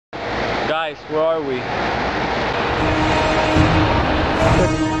Guys, where are we?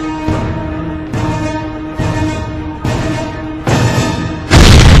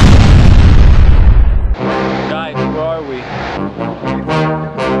 Guys, where are we?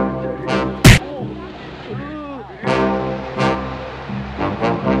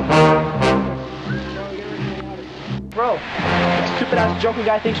 Bro, this stupid ass joking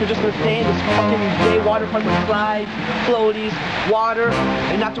guy thinks we're just gonna stay in this fucking gay water park with slides, floaties, water,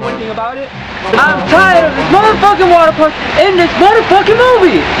 and not do anything about it? I'm tired of this motherfucking water park in this motherfucking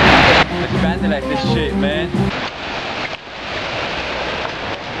movie! Let's vandalize this shit, man.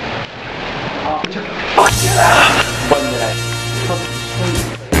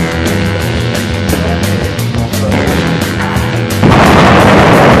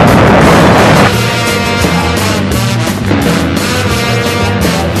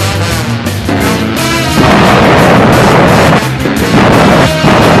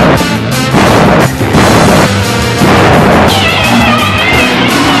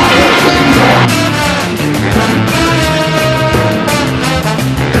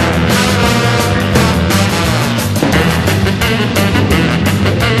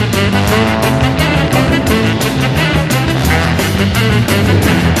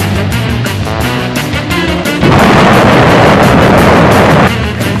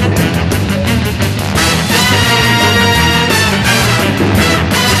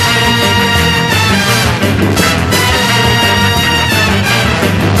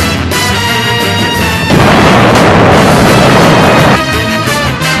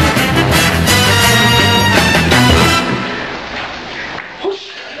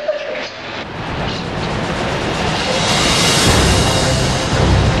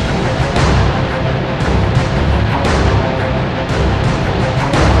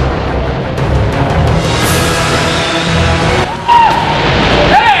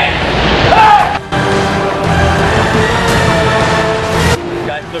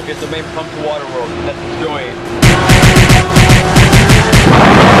 Look, it's the main pump to water world. Let's enjoy it.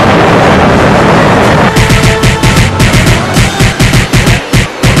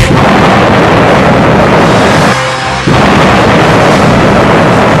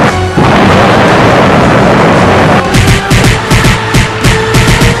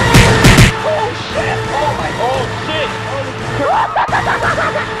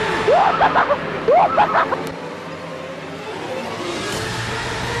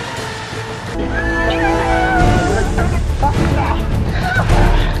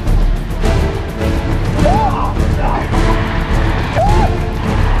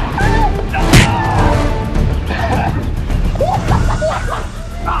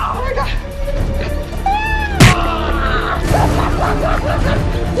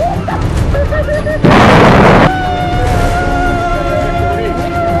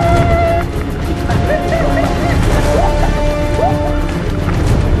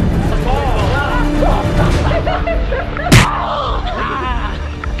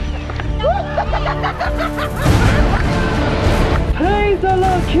 Please,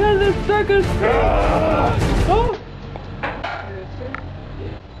 Allah, kill this circus! Oh.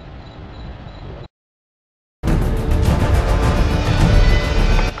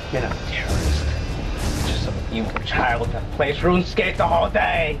 You're not a terrorist. Just some evil child that plays RuneScape the whole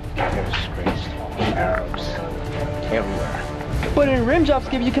day. You're a disgrace to all the Arabs. Everywhere. But in rim job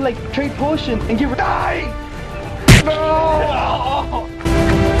skip, you can like trade potion and give her. Die! No!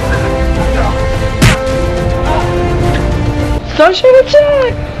 Sunshine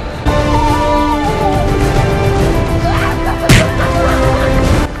attack!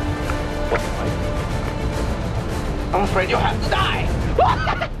 I'm afraid you'll have to die!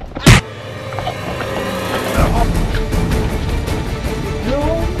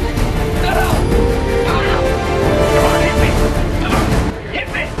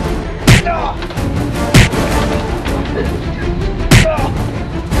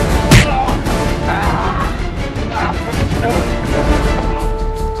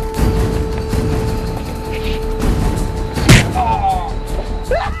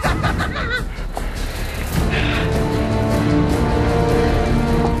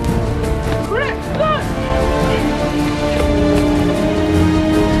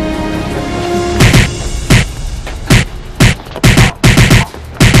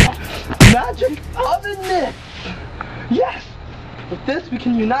 Magic oven! Yes! With this we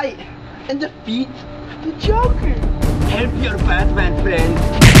can unite and defeat the Joker! Help your Batman friend!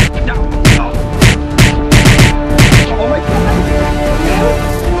 No, no. Oh my god!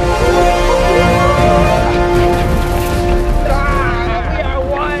 We are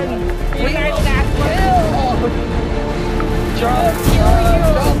one! We are not two! Joker!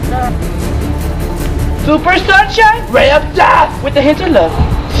 Super sunshine, ray of death! with a hint of love.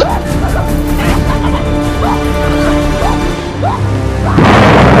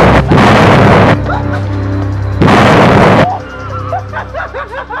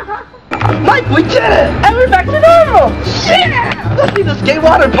 Mike, we did it! And we're back to normal. Yeah! Let's see the skate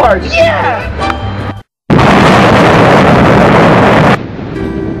water park! Yeah!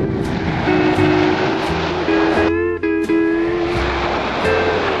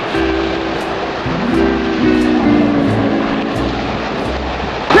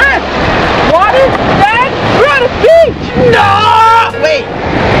 No! Wait,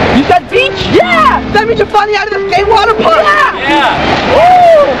 you said beach? Yeah! That means you're finally out of the skate water park! Yeah! Yeah. Woo!